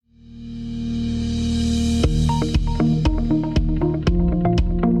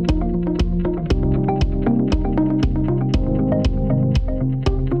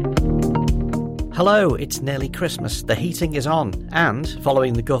Hello, it's nearly Christmas, the heating is on, and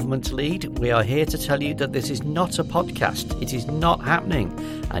following the government's lead, we are here to tell you that this is not a podcast, it is not happening,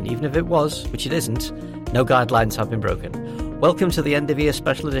 and even if it was, which it isn't, no guidelines have been broken. Welcome to the end of year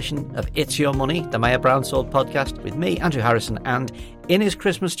special edition of It's Your Money, the Mayor Brownsword podcast, with me, Andrew Harrison, and in his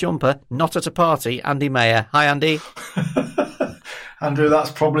Christmas jumper, not at a party, Andy Mayer. Hi, Andy. Andrew, that's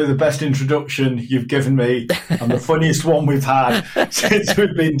probably the best introduction you've given me and the funniest one we've had since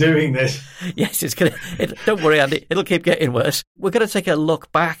we've been doing this. Yes, don't worry, Andy, it'll keep getting worse. We're going to take a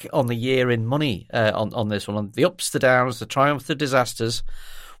look back on the year in money on this one, on the ups, the downs, the triumphs, the disasters,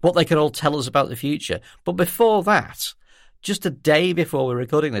 what they can all tell us about the future. But before that, just a day before we're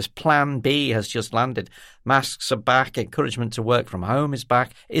recording this, Plan B has just landed. Masks are back, encouragement to work from home is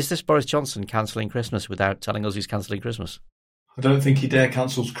back. Is this Boris Johnson cancelling Christmas without telling us he's cancelling Christmas? I don't think he dare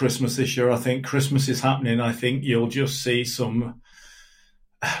cancels Christmas this year. I think Christmas is happening. I think you'll just see some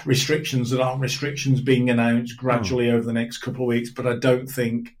restrictions that aren't restrictions being announced gradually over the next couple of weeks. But I don't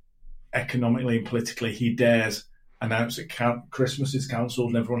think economically and politically he dares announce that Christmas is cancelled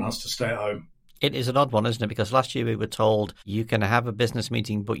and everyone has to stay at home. It is an odd one, isn't it? Because last year we were told you can have a business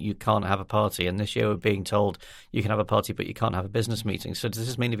meeting, but you can't have a party. And this year we're being told you can have a party, but you can't have a business meeting. So does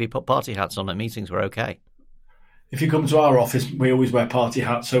this mean if you put party hats on at meetings, we're okay? If you come to our office, we always wear party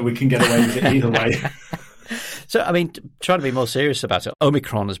hats, so we can get away with it either way. So, I mean, trying to be more serious about it,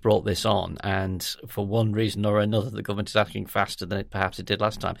 Omicron has brought this on, and for one reason or another, the government is acting faster than perhaps it did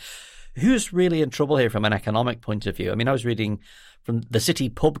last time. Who's really in trouble here from an economic point of view? I mean, I was reading from the City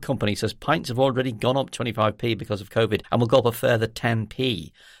Pub Company says pints have already gone up 25p because of COVID and will go up a further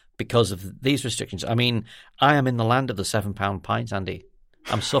 10p because of these restrictions. I mean, I am in the land of the £7 pint, Andy.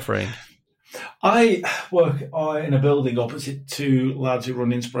 I'm suffering. I work in a building opposite two lads who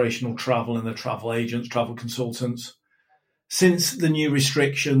run Inspirational Travel and the travel agents, travel consultants. Since the new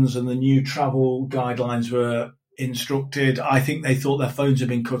restrictions and the new travel guidelines were instructed, I think they thought their phones had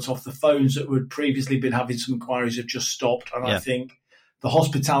been cut off. The phones that had previously been having some inquiries have just stopped. And I think the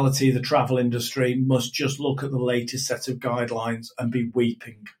hospitality, the travel industry must just look at the latest set of guidelines and be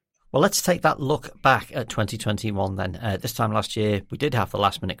weeping. Well, let's take that look back at 2021 then. This time last year, we did have the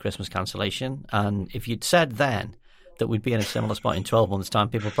last-minute Christmas cancellation. And if you'd said then that we'd be in a similar spot in 12 months' time,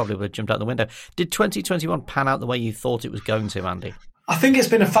 people probably would have jumped out the window. Did 2021 pan out the way you thought it was going to, Andy? I think it's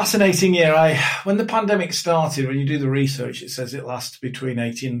been a fascinating year. When the pandemic started, when you do the research, it says it lasts between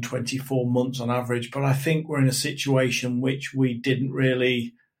 18 and 24 months on average. But I think we're in a situation which we didn't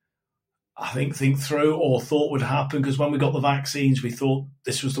really think through or thought would happen, because when we got the vaccines, we thought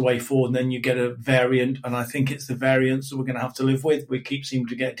this was the way forward, and then you get a variant, and I think it's the variants that we're going to have to live with. We keep seeming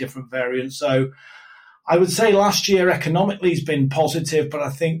to get different variants. So I would say last year economically has been positive, but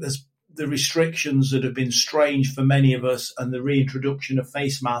I think there's the restrictions that have been strange for many of us, and the reintroduction of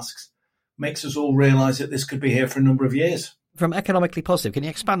face masks makes us all realise that this could be here for a number of years. From economically positive, can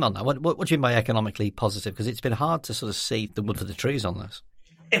you expand on that? What do you mean by economically positive? Because it's been hard to sort of see the wood for the trees on this.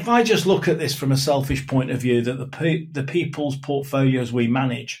 If I just look at this from a selfish point of view, that the people's portfolios we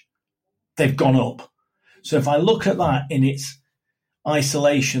manage, they've gone up. So if I look at that in its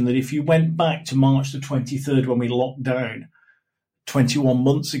isolation, that if you went back to March the 23rd when we locked down 21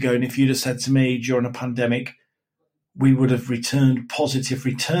 months ago, and if you'd have said to me during a pandemic, we would have returned positive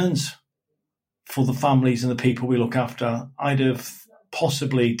returns for the families and the people we look after, I'd have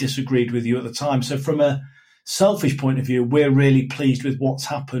possibly disagreed with you at the time. So from a selfish point of view, we're really pleased with what's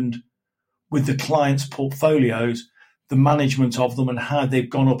happened with the clients' portfolios, the management of them, and how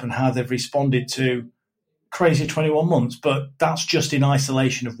they've gone up and how they've responded to crazy 21 months. But that's just in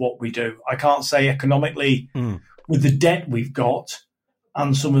isolation of what we do. I can't say economically with the debt we've got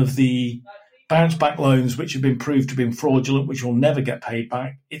and some of the bounce back loans which have been proved to have been fraudulent, which will never get paid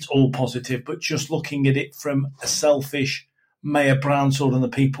back. It's all positive. But just looking at it from a selfish Mayor Brownsword and the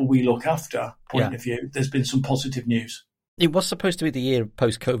people we look after point of view, there's been some positive news. It was supposed to be the year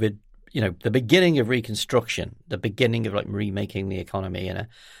post-COVID, the beginning of reconstruction, the beginning of remaking the economy in a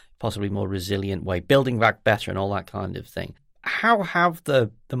possibly more resilient way, building back better and all that kind of thing. How have the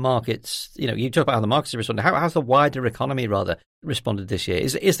markets, you talk about how the markets have responded, how has the wider economy responded this year?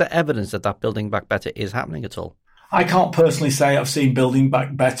 Is there evidence that building back better is happening at all? I can't personally say I've seen building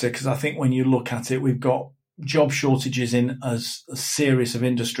back better, because I think when you look at it, we've got job shortages in a series of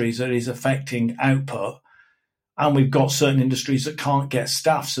industries that is affecting output. And we've got certain industries that can't get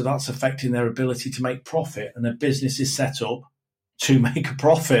staff, so that's affecting their ability to make profit. And their business is set up to make a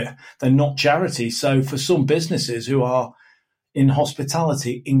profit. They're not charity. So for some businesses who are in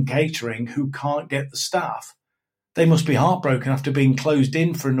hospitality, in catering, who can't get the staff, they must be heartbroken after being closed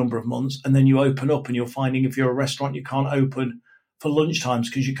in for a number of months. And then you open up and you're finding if you're a restaurant, you can't open for lunchtimes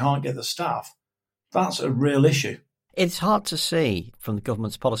because you can't get the staff. That's a real issue. It's hard to see from the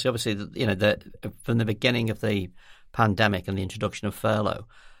government's policy. Obviously, from the beginning of the pandemic and the introduction of furlough,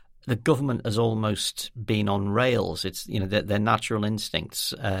 the government has almost been on rails. It's their natural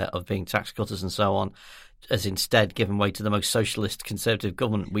instincts of being tax cutters and so on has instead given way to the most socialist conservative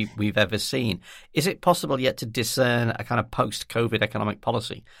government we've ever seen. Is it possible yet to discern a kind of post-COVID economic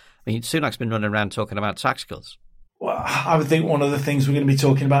policy? I mean, Sunak's been running around talking about tax cuts. Well, I would think one of the things we're going to be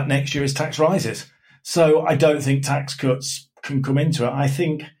talking about next year is tax rises. So I don't think tax cuts can come into it. I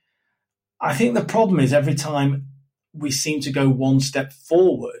think the problem is every time we seem to go one step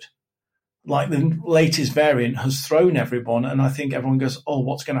forward, like the latest variant has thrown everyone, and I think everyone goes, oh,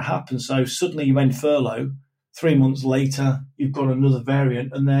 what's going to happen? So suddenly you end furlough, 3 months later, you've got another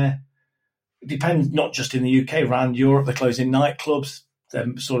variant, and it depends not just in the UK, around Europe, they're closing nightclubs,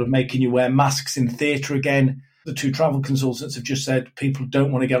 they're sort of making you wear masks in theatre again. The two travel consultants have just said people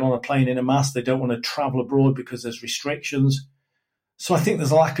don't want to get on a plane in a mask, they don't want to travel abroad because there's restrictions. So I think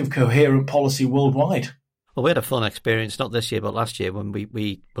there's a lack of coherent policy worldwide. Well, we had a fun experience, not this year, but last year when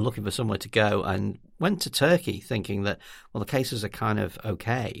we were looking for somewhere to go and went to Turkey thinking that, well, the cases are kind of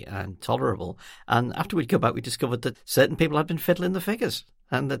okay and tolerable. And after we'd come back, we discovered that certain people had been fiddling the figures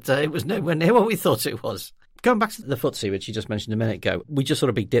and that it was nowhere near what we thought it was. Going back to the FTSE, which you just mentioned a minute ago, we just saw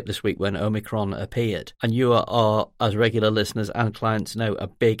a big dip this week when Omicron appeared. And you are, as regular listeners and clients know, a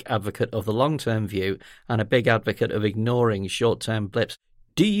big advocate of the long-term view and a big advocate of ignoring short-term blips.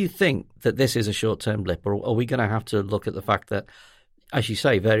 Do you think that this is a short-term blip, or are we going to have to look at the fact that, as you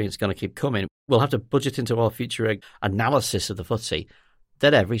say, variants going to keep coming? We'll have to budget into our future analysis of the FTSE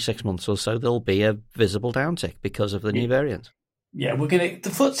that every 6 months or so there'll be a visible downtick because of the new variant. Yeah, the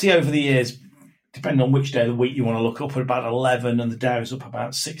FTSE over the years, depending on which day of the week you want to look up, at about 11, and the Dow is up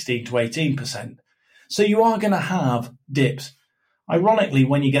about 16 to 18%. So you are going to have dips. Ironically,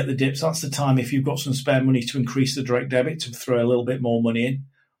 when you get the dips, that's the time if you've got some spare money to increase the direct debit to throw a little bit more money in.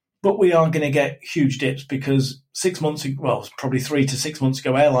 But we are going to get huge dips because 6 months, well, probably 3 to 6 months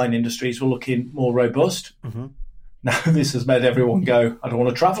ago, airline industries were looking more robust. Mm-hmm. Now this has made everyone go, I don't want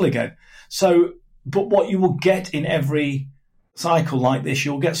to travel again. So, but what you will get in every cycle like this,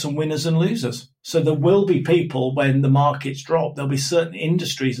 you'll get some winners and losers. So there will be people when the markets drop, there'll be certain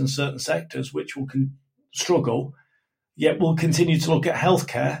industries and certain sectors which will struggle. Yet we'll continue to look at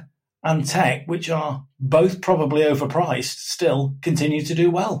healthcare and tech, which are both probably overpriced, still continue to do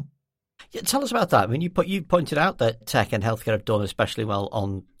well. Yeah, tell us about that. I mean, you pointed out that tech and healthcare have done especially well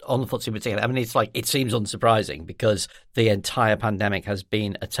on the FTSE in particular. I mean, it seems unsurprising because the entire pandemic has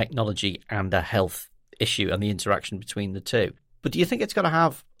been a technology and a health issue and the interaction between the two. But do you think it's going to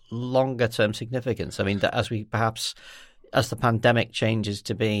have longer term significance? I mean, that as the pandemic changes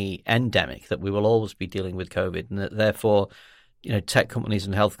to be endemic, that we will always be dealing with COVID, and that therefore, tech companies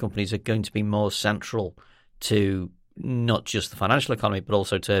and health companies are going to be more central to not just the financial economy, but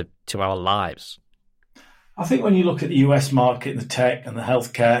also to our lives. I think when you look at the US market, the tech and the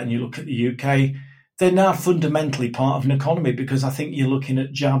healthcare, and you look at the UK, they're now fundamentally part of an economy because I think you're looking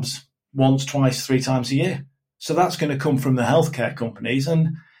at jabs once, twice, 3 times a year. So that's going to come from the healthcare companies.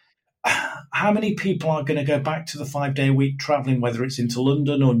 And how many people are going to go back to the 5-day-a-week travelling, whether it's into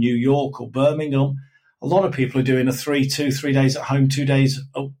London or New York or Birmingham? A lot of people are doing a 3 days at home, 2 days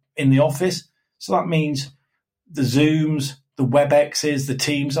in the office. So that means the Zooms, the WebExes, the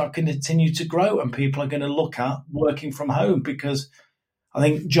Teams are going to continue to grow, and people are going to look at working from home because I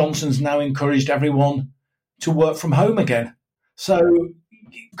think Johnson's now encouraged everyone to work from home again. So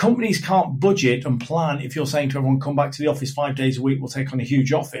companies can't budget and plan if you're saying to everyone, come back to the office 5 days a week, we'll take on a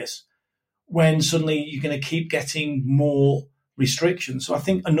huge office, when suddenly you're going to keep getting more restrictions. So I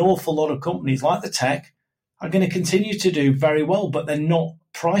think an awful lot of companies like the tech are going to continue to do very well, but they're not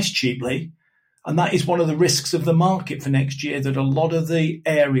priced cheaply. And that is one of the risks of the market for next year, that a lot of the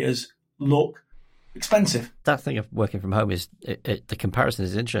areas look expensive. That thing of working from home is, the comparison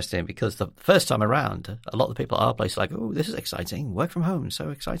is interesting because the first time around, a lot of the people at our place are like, oh, this is exciting. Work from home,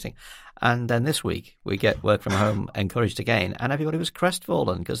 so exciting. And then this week we get work from home encouraged again, and everybody was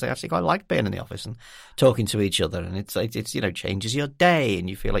crestfallen because they actually quite like being in the office and talking to each other, and it's changes your day, and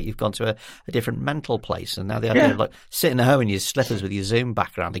you feel like you've gone to a different mental place. And now the idea of like sitting at home in your slippers with your Zoom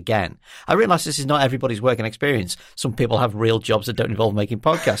background again. I realise this is not everybody's working experience. Some people have real jobs that don't involve making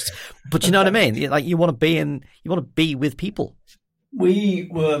podcasts, but you know what I mean. Like you want to be with people. We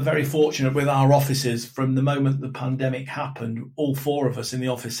were very fortunate with our offices. From the moment the pandemic happened, all 4 of us in the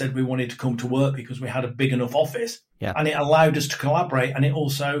office said we wanted to come to work because we had a big enough office. Yeah. And it allowed us to collaborate, and it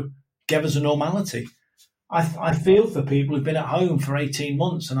also gave us a normality. I feel for people who've been at home for 18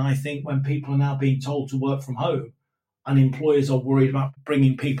 months, and I think when people are now being told to work from home and employers are worried about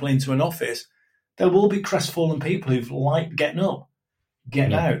bringing people into an office, there will be crestfallen people who've liked getting up,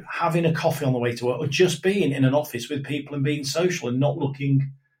 getting out, having a coffee on the way to work, or just being in an office with people and being social and not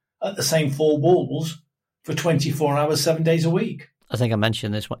looking at the same four walls for 24 hours, 7 days a week. I think I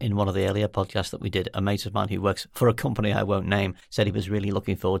mentioned this in one of the earlier podcasts that we did. A mate of mine who works for a company I won't name said he was really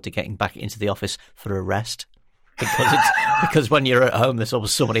looking forward to getting back into the office for a rest. Because when you're at home, there's always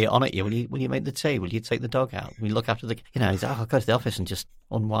somebody on at you. Will you make the tea? Will you take the dog out? Will you look after he's like, I'll go to the office and just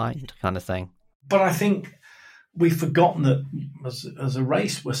unwind kind of thing. But I think we've forgotten that as a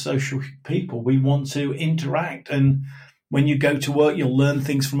race, we're social people. We want to interact. And when you go to work, you'll learn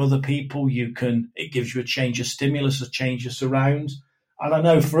things from other people. It gives you a change of stimulus, a change of surrounds. And I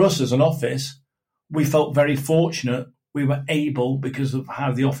know for us as an office, we felt very fortunate. We were able, because of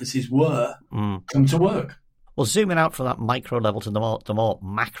how the offices were, come to work. Well, zooming out from that micro level to the more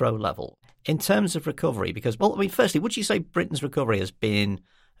macro level, in terms of recovery, because, firstly, would you say Britain's recovery has been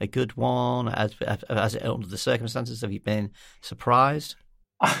a good one as under the circumstances? Have you been surprised?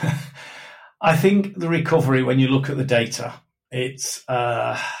 I think the recovery, when you look at the data, it's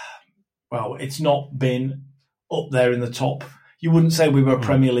not been up there in the top. You wouldn't say we were a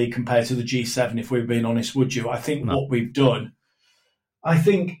Premier League compared to the G7, if we were being honest, would you? I think what we've done, I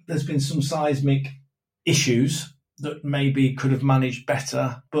think there's been some seismic issues that maybe could have managed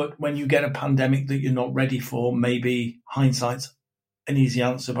better. But when you get a pandemic that you're not ready for, maybe hindsight's an easy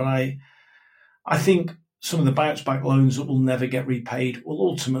answer. But I think some of the bounce back loans that will never get repaid will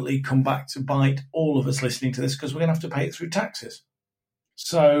ultimately come back to bite all of us listening to this, because we're going to have to pay it through taxes.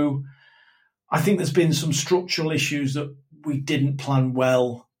 So I think there's been some structural issues that we didn't plan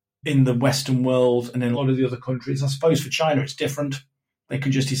well in the Western world and in a lot of the other countries. I suppose for China, it's different. They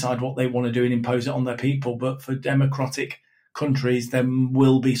can just decide what they want to do and impose it on their people. But for democratic countries, there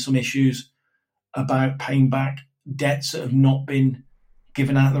will be some issues about paying back debts that have not been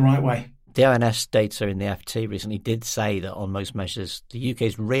given out the right way. The ONS data in the FT recently did say that on most measures, the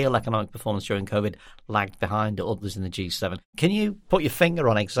UK's real economic performance during COVID lagged behind others in the G7. Can you put your finger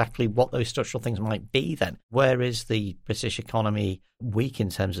on exactly what those structural things might be then? Where is the British economy weak in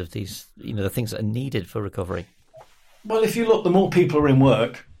terms of these, the things that are needed for recovery? Well, if you look, the more people are in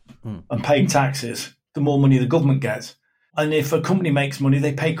work and paying taxes, the more money the government gets. And if a company makes money,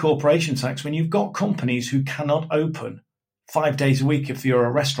 they pay corporation tax. When you've got companies who cannot open 5 days a week if you're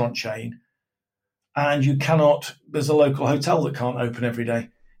a restaurant chain, and there's a local hotel that can't open every day.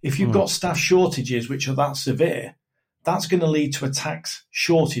 If you've got staff shortages, which are that severe, that's going to lead to a tax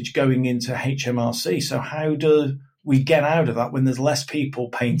shortage going into HMRC. So how do we get out of that when there's less people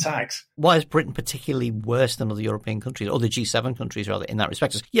paying tax? Why is Britain particularly worse than other European countries, or the G7 countries rather, in that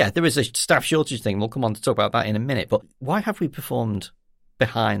respect? Yeah, there is a staff shortage thing. We'll come on to talk about that in a minute. But why have we performed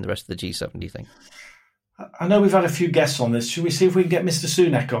behind the rest of the G7, do you think? I know we've had a few guests on this. Should we see if we can get Mr.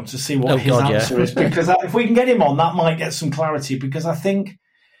 Sunak on to see what his answer is? Because if we can get him on, that might get some clarity. Because I think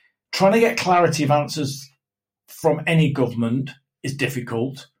trying to get clarity of answers from any government is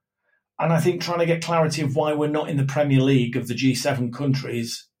difficult. And I think trying to get clarity of why we're not in the Premier League of the G7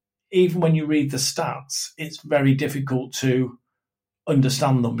 countries, even when you read the stats, it's very difficult to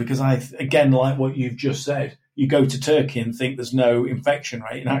understand them. Because again, like what you've just said, you go to Turkey and think there's no infection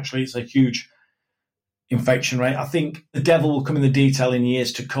rate, and actually it's a huge infection rate. I think the devil will come in the detail in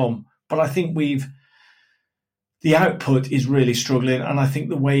years to come. But I think the output is really struggling. And I think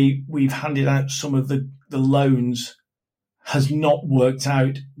the way we've handed out some of the loans has not worked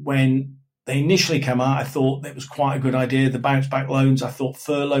out. When they initially came out, I thought it was quite a good idea. The bounce back loans, I thought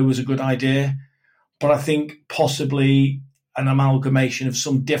furlough was a good idea. But I think possibly an amalgamation of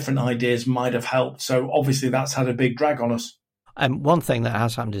some different ideas might have helped. So obviously that's had a big drag on us. One thing that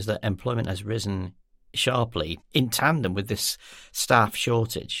has happened is that employment has risen sharply in tandem with this staff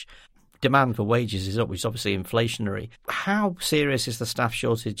shortage. Demand for wages is up, which is obviously inflationary. How serious is the staff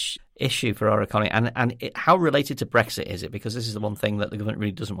shortage issue for our economy, and how related to Brexit is it? Because this is the one thing that the government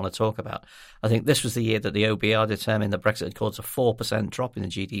really doesn't want to talk about. I think this was the year that the OBR determined that Brexit had caused a 4% drop in the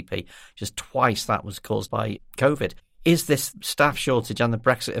GDP, just twice that was caused by COVID. Is this staff shortage and the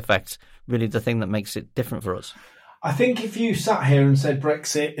Brexit effect really the thing that makes it different for us? I think if you sat here and said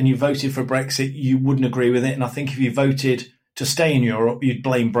Brexit and you voted for Brexit, you wouldn't agree with it. And I think if you voted to stay in Europe, you'd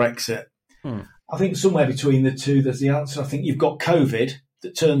blame Brexit. I think somewhere between the two, there's the answer. I think you've got COVID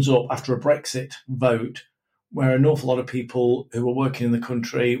that turns up after a Brexit vote, where an awful lot of people who were working in the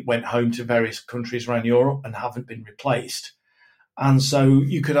country went home to various countries around Europe and haven't been replaced. And so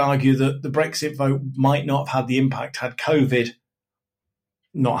you could argue that the Brexit vote might not have had the impact had COVID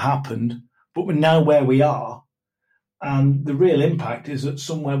not happened, but we're now where we are. And the real impact is that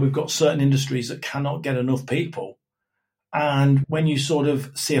somewhere we've got certain industries that cannot get enough people. And when you sort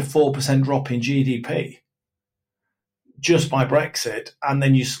of see a 4% drop in GDP just by Brexit, and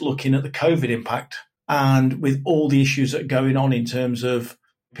then you're looking at the COVID impact, and with all the issues that are going on in terms of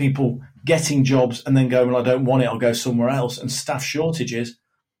people getting jobs and then going, well, I don't want it, I'll go somewhere else, and staff shortages,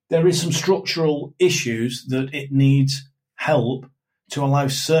 there is some structural issues that it needs help to allow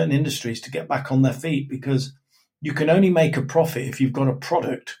certain industries to get back on their feet, because you can only make a profit if you've got a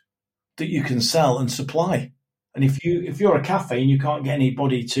product that you can sell and supply. And if you're a cafe and you can't get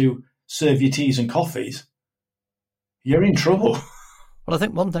anybody to serve your teas and coffees, you're in trouble. Well, I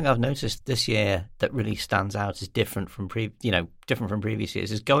think one thing I've noticed this year that really stands out is different from previous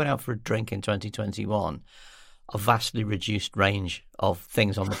years is going out for a drink in 2021. A vastly reduced range of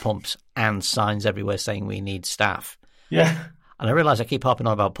things on the pumps and signs everywhere saying we need staff. Yeah. And I realise I keep harping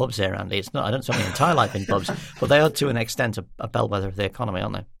on about pubs here, Andy. It's not. I don't spend my entire life in pubs, but they are to an extent a bellwether of the economy,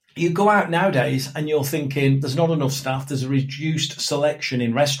 aren't they? You go out nowadays and you're thinking there's not enough staff. There's a reduced selection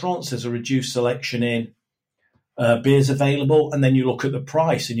in restaurants. There's a reduced selection in beers available. And then you look at the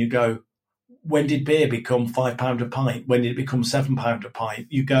price and you go, when did beer become £5 a pint? When did it become £7 a pint?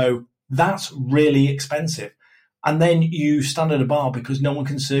 You go, that's really expensive. And then you stand at a bar because no one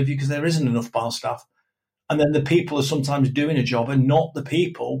can serve you because there isn't enough bar staff. And then the people are sometimes doing a job and not the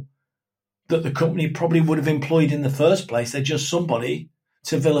people that the company probably would have employed in the first place. They're just somebody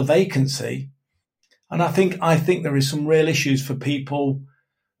to fill a vacancy. And I think there is some real issues for people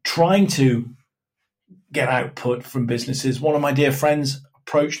trying to get output from businesses. One of my dear friends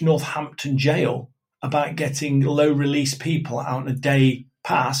approached Northampton Jail about getting low release people out on a day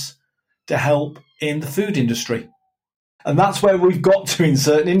pass to help in the food industry. And that's where we've got to in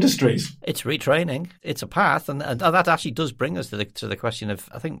certain industries. It's retraining. It's a path. And that actually does bring us to the question of,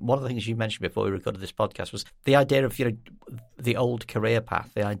 I think one of the things you mentioned before we recorded this podcast was the idea of, the old career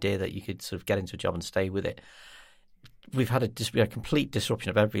path, the idea that you could sort of get into a job and stay with it. We've had a complete disruption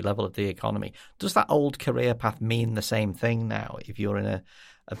of every level of the economy. Does that old career path mean the same thing now? If you're in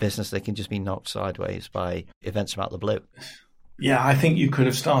a business that can just be knocked sideways by events from out the blue? Yeah, I think you could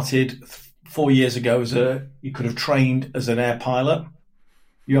have started 4 years ago you could have trained as an air pilot.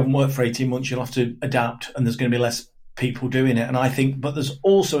 You haven't worked for 18 months, you'll have to adapt, and there's going to be less people doing it. And I think, but there's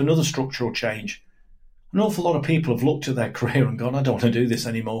also another structural change. An awful lot of people have looked at their career and gone, I don't want to do this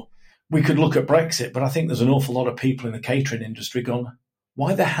anymore. We could look at Brexit, but I think there's an awful lot of people in the catering industry gone,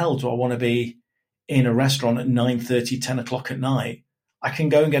 why the hell do I want to be in a restaurant at 9:30, 10 o'clock at night? I can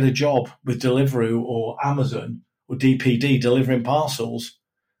go and get a job with Deliveroo or Amazon or DPD delivering parcels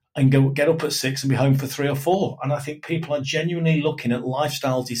and go get up at 6 and be home for 3 or 4. And I think people are genuinely looking at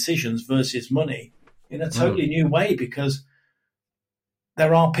lifestyle decisions versus money in a totally new way, because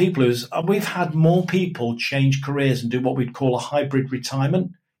there are people we've had more people change careers and do what we'd call a hybrid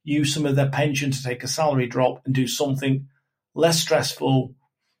retirement, use some of their pension to take a salary drop and do something less stressful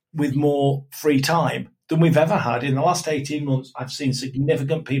with more free time than we've ever had. In the last 18 months, I've seen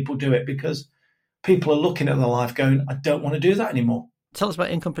significant people do it because people are looking at their life going, I don't want to do that anymore. Tell us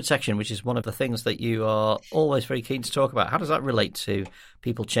about income protection, which is one of the things that you are always very keen to talk about. How does that relate to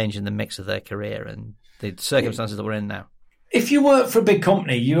people changing the mix of their career and the circumstances that we're in now? If you work for a big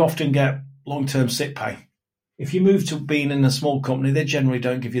company, you often get long-term sick pay. If you move to being in a small company, they generally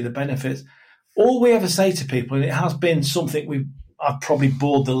don't give you the benefits. All we ever say to people, and it has been something I've probably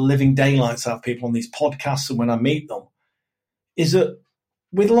bored the living daylights out of people on these podcasts and when I meet them, is that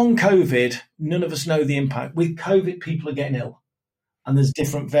with long COVID, none of us know the impact. With COVID, people are getting ill and there's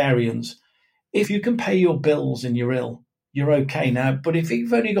different variants. If you can pay your bills and you're ill, you're okay now. But if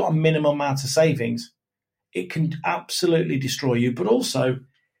you've only got a minimum amount of savings, it can absolutely destroy you. But also,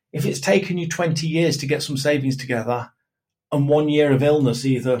 if it's taken you 20 years to get some savings together and 1 year of illness,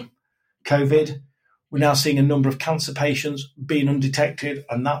 either COVID, we're now seeing a number of cancer patients being undetected,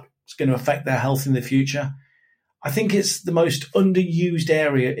 and that's going to affect their health in the future. I think it's the most underused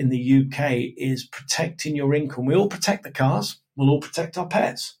area in the UK is protecting your income. We all protect the cars. We'll all protect our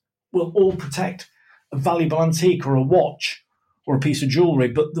pets. We'll all protect a valuable antique or a watch or a piece of jewellery.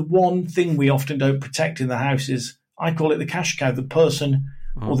 But the one thing we often don't protect in the house is, I call it the cash cow, the person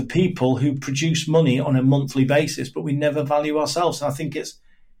or the people who produce money on a monthly basis, but we never value ourselves. And I think it's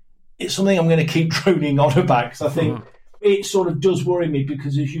something I'm going to keep droning on about, because I think it sort of does worry me,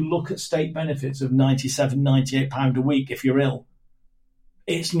 because if you look at state benefits of £97, £98 a week if you're ill,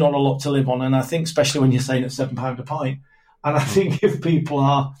 it's not a lot to live on. And I think especially when you're saying it's £7 a pint. And I think if people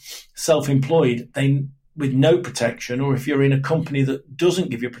are self-employed, they with no protection, or if you're in a company that doesn't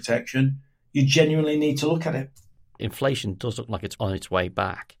give you protection, you genuinely need to look at it. Inflation does look like it's on its way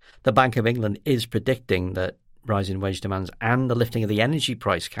back. The Bank of England is predicting that rising wage demands and the lifting of the energy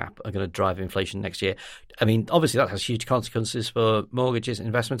price cap are going to drive inflation next year. I mean, obviously that has huge consequences for mortgages,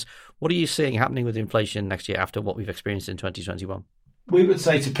 investments. What are you seeing happening with inflation next year after what we've experienced in 2021? We would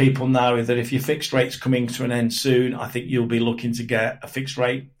say to people now that if your fixed rate's coming to an end soon, I think you'll be looking to get a fixed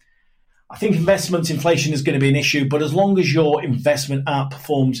rate. I think investment inflation is going to be an issue, but as long as your investment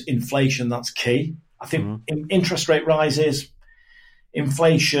outperforms inflation, that's key. I think interest rate rises,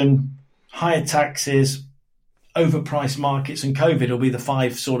 inflation, higher taxes, overpriced markets and COVID will be the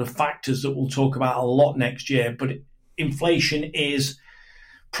 5 sort of factors that we'll talk about a lot next year. But inflation is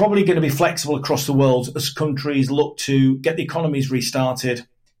probably going to be flexible across the world as countries look to get the economies restarted.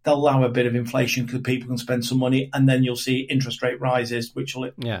 They'll allow a bit of inflation because people can spend some money, and then you'll see interest rate rises, which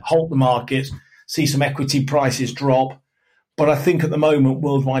will halt the markets, see some equity prices drop. But I think at the moment,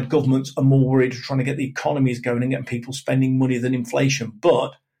 worldwide governments are more worried trying to get the economies going and getting people spending money than inflation.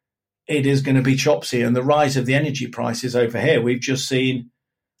 But it is going to be chopsy. And the rise of the energy prices over here, we've just seen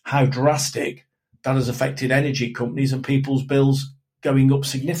how drastic that has affected energy companies and people's bills going up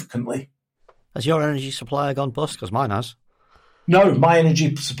significantly. Has your energy supplier gone bust? Because mine has. No, my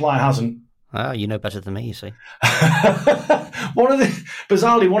energy supplier hasn't. Oh, you know better than me, you see.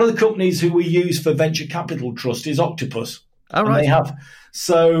 Bizarrely, one of the companies who we use for venture capital trust is Octopus. Oh, right. And they have.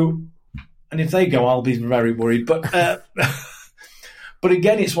 So, and if they go, I'll be very worried. But but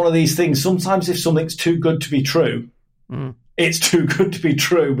again, it's one of these things. Sometimes if something's too good to be true, it's too good to be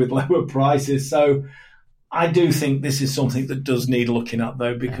true with lower prices. So I do think this is something that does need looking at,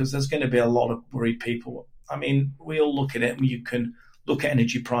 though, because there's going to be a lot of worried people. I mean, we all look at it and you can look at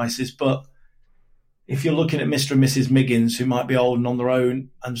energy prices, but if you're looking at Mr. and Mrs. Miggins, who might be old and on their own,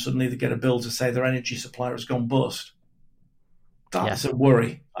 and suddenly they get a bill to say their energy supplier has gone bust, that's a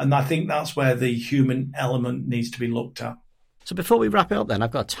worry. And I think that's where the human element needs to be looked at. So before we wrap it up then,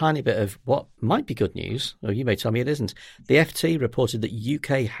 I've got a tiny bit of what might be good news, or you may tell me it isn't. The FT reported that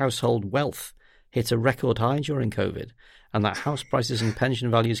UK household wealth hit a record high during COVID, and that house prices and pension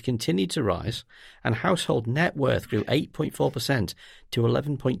values continued to rise, and household net worth grew 8.4% to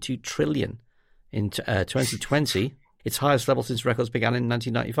 11.2 trillion in 2020, its highest level since records began in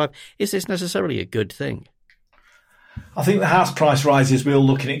 1995. Is this necessarily a good thing? I think the house price rises, we're all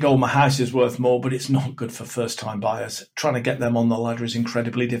looking at, my house is worth more, but it's not good for first-time buyers. Trying to get them on the ladder is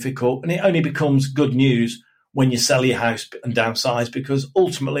incredibly difficult, and it only becomes good news when you sell your house and downsize, because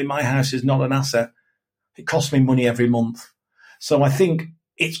ultimately my house is not an asset. It costs me money every month. So I think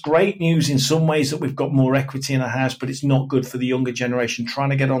it's great news in some ways that we've got more equity in a house, but it's not good for the younger generation trying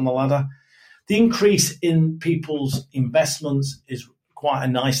to get on the ladder. The increase in people's investments is quite a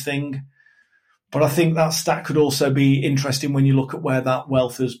nice thing. But I think that stat could also be interesting when you look at where that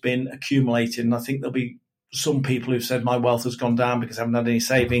wealth has been accumulated. And I think there'll be some people who've said my wealth has gone down because I haven't had any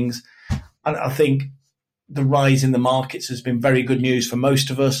savings. And I think the rise in the markets has been very good news for most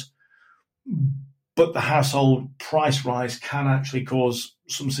of us. But the household price rise can actually cause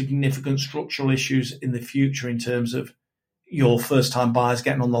some significant structural issues in the future in terms of your first-time buyers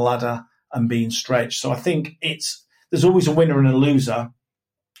getting on the ladder and being stretched. So I think there's always a winner and a loser.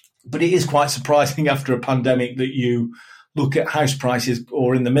 But it is quite surprising after a pandemic that you look at house prices,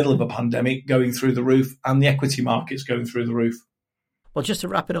 or in the middle of a pandemic, going through the roof, and the equity markets going through the roof. Well, just to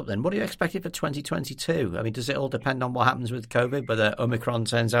wrap it up then, what are you expecting for 2022? I mean, does it all depend on what happens with COVID, whether Omicron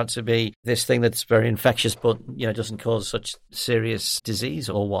turns out to be this thing that's very infectious but, doesn't cause such serious disease,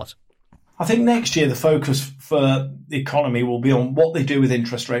 or what? I think next year the focus for the economy will be on what they do with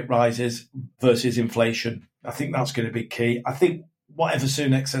interest rate rises versus inflation. I think that's going to be key. I think whatever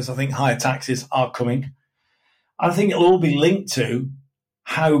Sunak says, I think higher taxes are coming. I think it'll all be linked to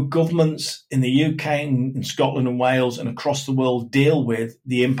how governments in the UK and in Scotland and Wales and across the world deal with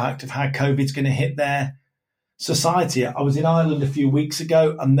the impact of how COVID's going to hit their society. I was in Ireland a few weeks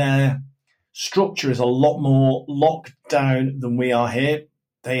ago, and their structure is a lot more locked down than we are here.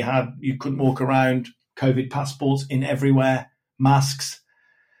 You couldn't walk around, COVID passports in everywhere, masks.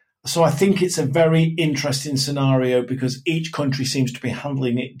 So I think it's a very interesting scenario because each country seems to be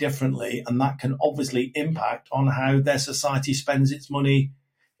handling it differently, and that can obviously impact on how their society spends its money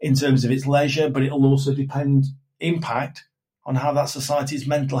in terms of its leisure, but it'll also impact on how that society's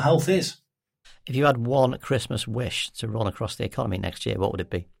mental health is. If you had one Christmas wish to run across the economy next year, what would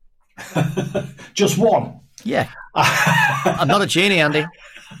it be? Just one? Yeah. I'm not a genie, Andy.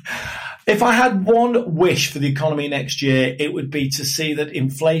 If I had one wish for the economy next year, it would be to see that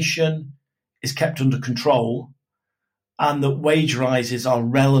inflation is kept under control and that wage rises are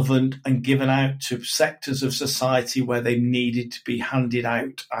relevant and given out to sectors of society where they needed to be handed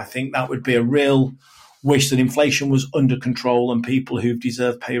out. I think that would be a real wish that inflation was under control and people who've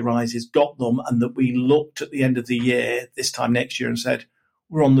deserved pay rises got them, and that we looked at the end of the year, this time next year, and said,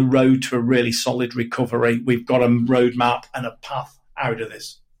 we're on the road to a really solid recovery. We've got a roadmap and a path out of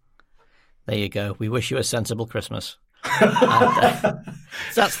this. There you go. We wish you a sensible Christmas.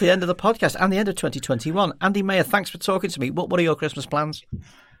 That's the end of the podcast and the end of 2021. Andy Maher, thanks for talking to me. What are your Christmas plans?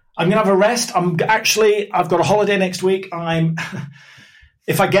 I'm going to have a rest. I've got a holiday next week.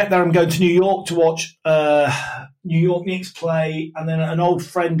 If I get there, I'm going to New York to watch New York Knicks play. And then an old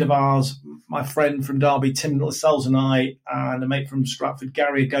friend of ours, my friend from Derby, Tim Lascelles, and I, and a mate from Stratford,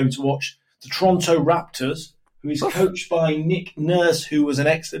 Gary, are going to watch the Toronto Raptors, who is coached by Nick Nurse, who was an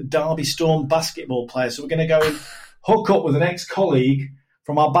ex-Derby Storm basketball player. So we're going to go and hook up with an ex-colleague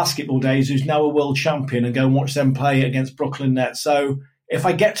from our basketball days who's now a world champion and go and watch them play against Brooklyn Nets. So if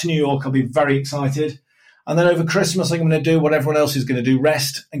I get to New York, I'll be very excited. And then over Christmas, I'm going to do what everyone else is going to do,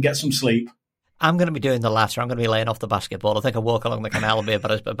 rest and get some sleep. I'm going to be doing the latter. I'm going to be laying off the basketball. I think I'll walk along the canal and be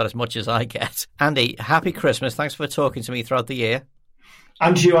about as much as I get. Andy, happy Christmas. Thanks for talking to me throughout the year.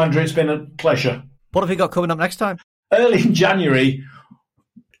 And to you, Andrew, it's been a pleasure. What have we got coming up next time? Early in January,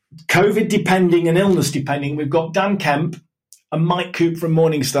 COVID depending and illness depending, we've got Dan Kemp and Mike Coop from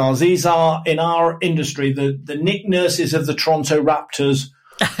Morningstars. These are, in our industry, the Nick Nurses of the Toronto Raptors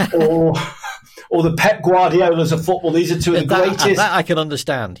or the Pep Guardiolas of football. These are two of the greatest. That I can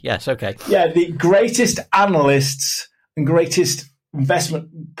understand. Yes, okay. Yeah, the greatest analysts and greatest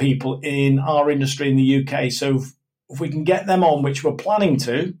investment people in our industry in the UK. So if we can get them on, which we're planning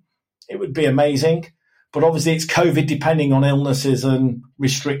to, it would be amazing. But obviously it's COVID depending on illnesses and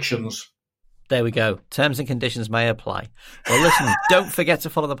restrictions. There we go. Terms and conditions may apply. Well, listen, don't forget to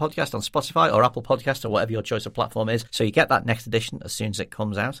follow the podcast on Spotify or Apple Podcasts or whatever your choice of platform is, so you get that next edition as soon as it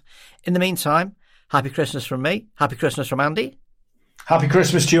comes out. In the meantime, happy Christmas from me. Happy Christmas from Andy. Happy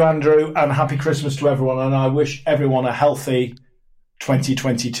Christmas to you, Andrew, and happy Christmas to everyone. And I wish everyone a healthy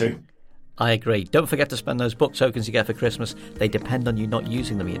 2022. I agree. Don't forget to spend those book tokens you get for Christmas. They depend on you not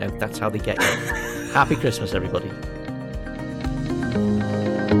using them, you know. That's how they get you. Happy Christmas, everybody.